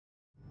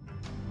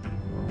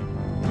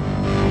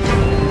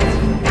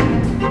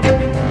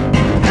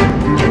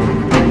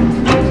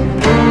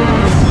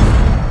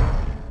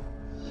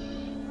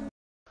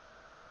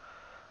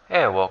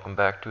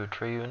back to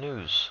Atreyu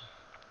News.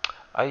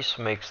 ICE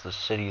makes the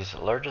city's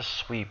largest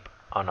sweep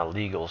on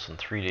illegals in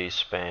 3-day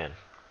span.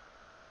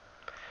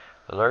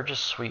 The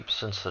largest sweep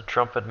since the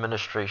Trump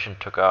administration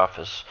took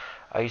office,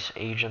 ICE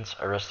agents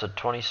arrested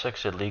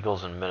 26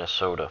 illegals in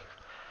Minnesota.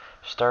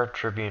 Star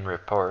Tribune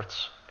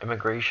reports,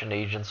 immigration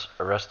agents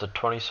arrested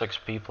 26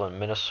 people in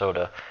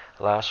Minnesota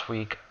last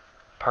week,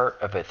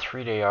 part of a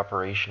 3-day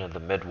operation in the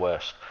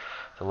Midwest,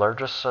 the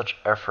largest such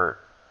effort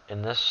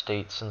in this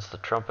state since the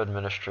Trump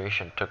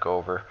administration took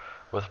over,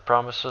 with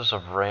promises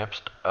of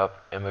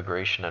ramped-up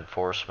immigration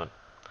enforcement.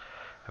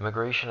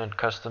 Immigration and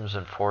Customs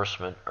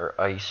Enforcement, or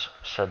ICE,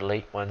 said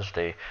late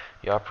Wednesday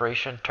the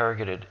operation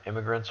targeted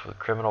immigrants with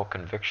criminal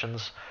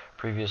convictions,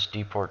 previous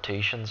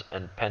deportations,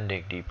 and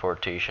pending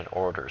deportation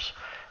orders.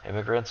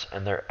 Immigrants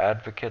and their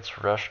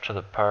advocates rushed to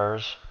the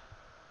bars.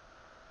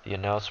 The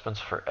announcements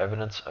for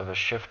evidence of a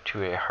shift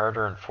to a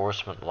harder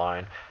enforcement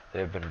line they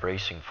have been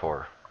bracing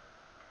for.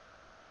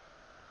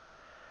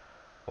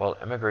 While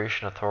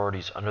immigration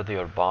authorities under the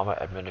Obama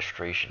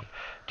administration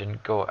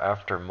didn't go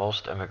after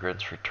most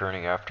immigrants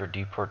returning after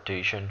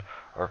deportation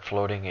or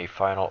floating a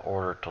final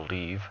order to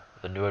leave,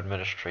 the new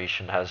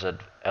administration has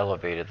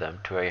elevated them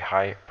to a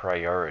high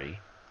priority.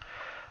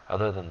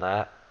 Other than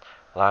that,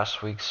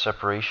 last week's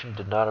separation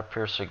did not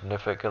appear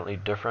significantly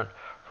different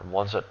from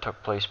ones that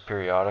took place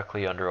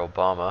periodically under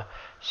Obama,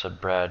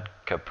 said Brad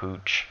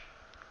Capuch,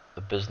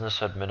 the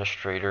business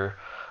administrator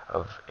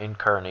of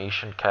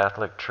Incarnation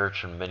Catholic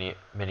Church in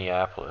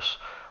Minneapolis.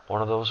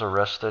 One of those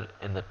arrested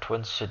in the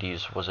Twin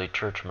Cities was a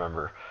church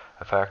member,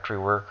 a factory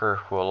worker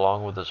who,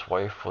 along with his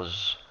wife,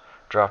 was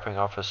dropping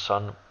off his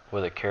son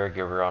with a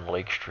caregiver on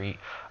Lake Street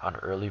on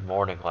early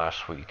morning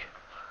last week.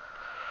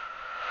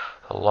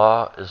 The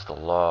law is the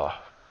law.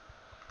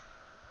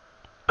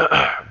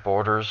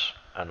 Borders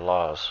and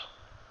laws.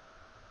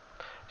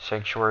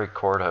 Sanctuary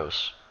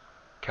Courthouse.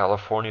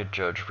 California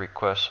judge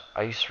requests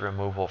ICE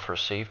removal for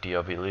safety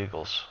of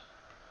illegals.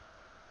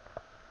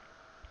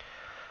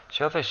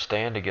 See how they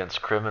stand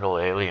against criminal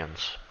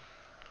aliens.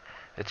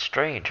 It's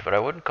strange, but I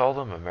wouldn't call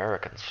them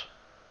Americans.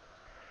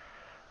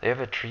 They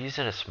have a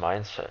treasonous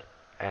mindset,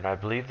 and I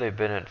believe they've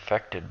been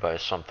infected by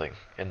something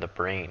in the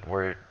brain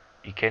where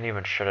you can't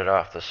even shut it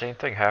off. The same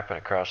thing happened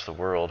across the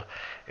world,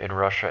 in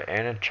Russia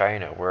and in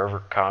China, wherever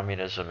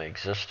communism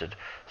existed.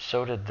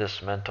 So did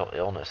this mental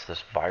illness,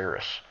 this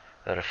virus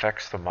that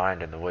affects the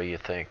mind and the way you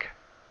think.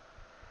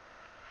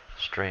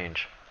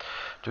 Strange.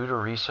 Due to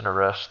recent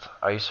arrests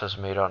ICE has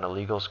made on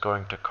illegals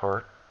going to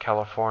court,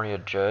 California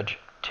Judge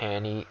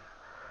Tanny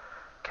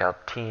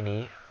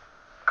Caltini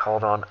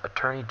called on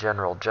Attorney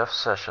General Jeff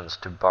Sessions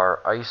to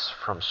bar ICE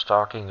from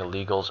stalking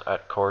illegals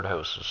at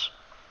courthouses.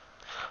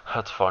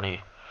 That's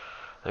funny.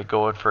 They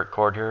go in for a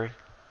court hearing,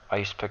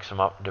 ICE picks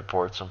them up and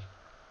deports them.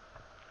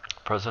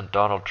 President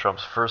Donald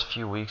Trump's first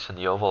few weeks in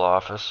the Oval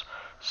Office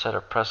set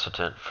a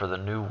precedent for the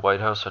new White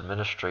House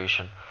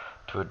administration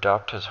to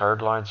adopt his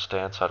hardline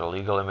stance on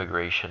illegal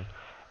immigration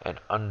and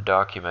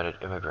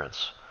undocumented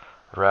immigrants.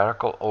 The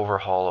radical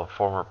overhaul of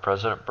former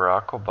President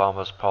Barack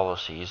Obama's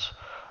policies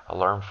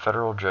alarmed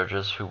federal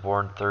judges who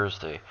warned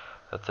Thursday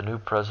that the new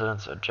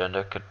president's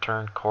agenda could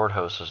turn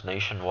courthouses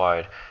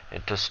nationwide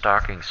into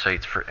stalking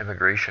sites for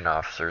immigration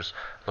officers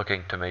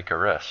looking to make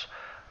arrests.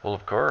 Well,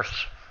 of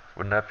course.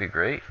 Wouldn't that be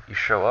great? You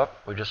show up,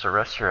 we just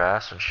arrest your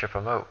ass and ship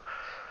them out.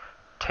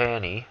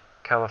 Tanny,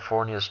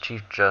 California's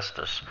Chief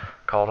Justice,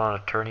 called on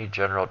Attorney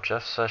General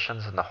Jeff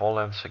Sessions and the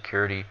Homeland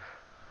Security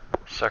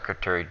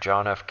Secretary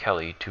John F.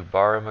 Kelly to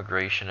bar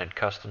immigration and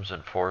customs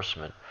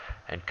enforcement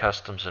and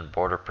Customs and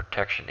Border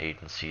Protection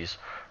agencies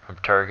from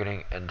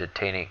targeting and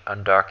detaining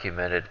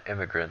undocumented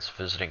immigrants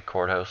visiting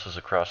courthouses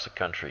across the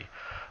country.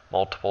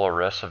 Multiple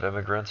arrests of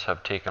immigrants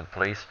have taken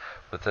place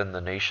within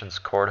the nation's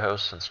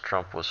courthouse since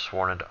Trump was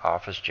sworn into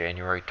office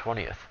January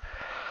 20th.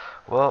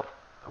 Well,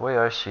 the way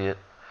I see it,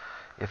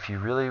 if you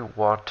really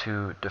want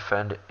to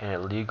defend an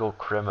illegal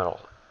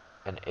criminal,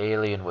 an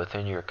alien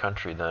within your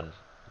country, then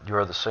you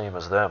are the same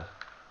as them.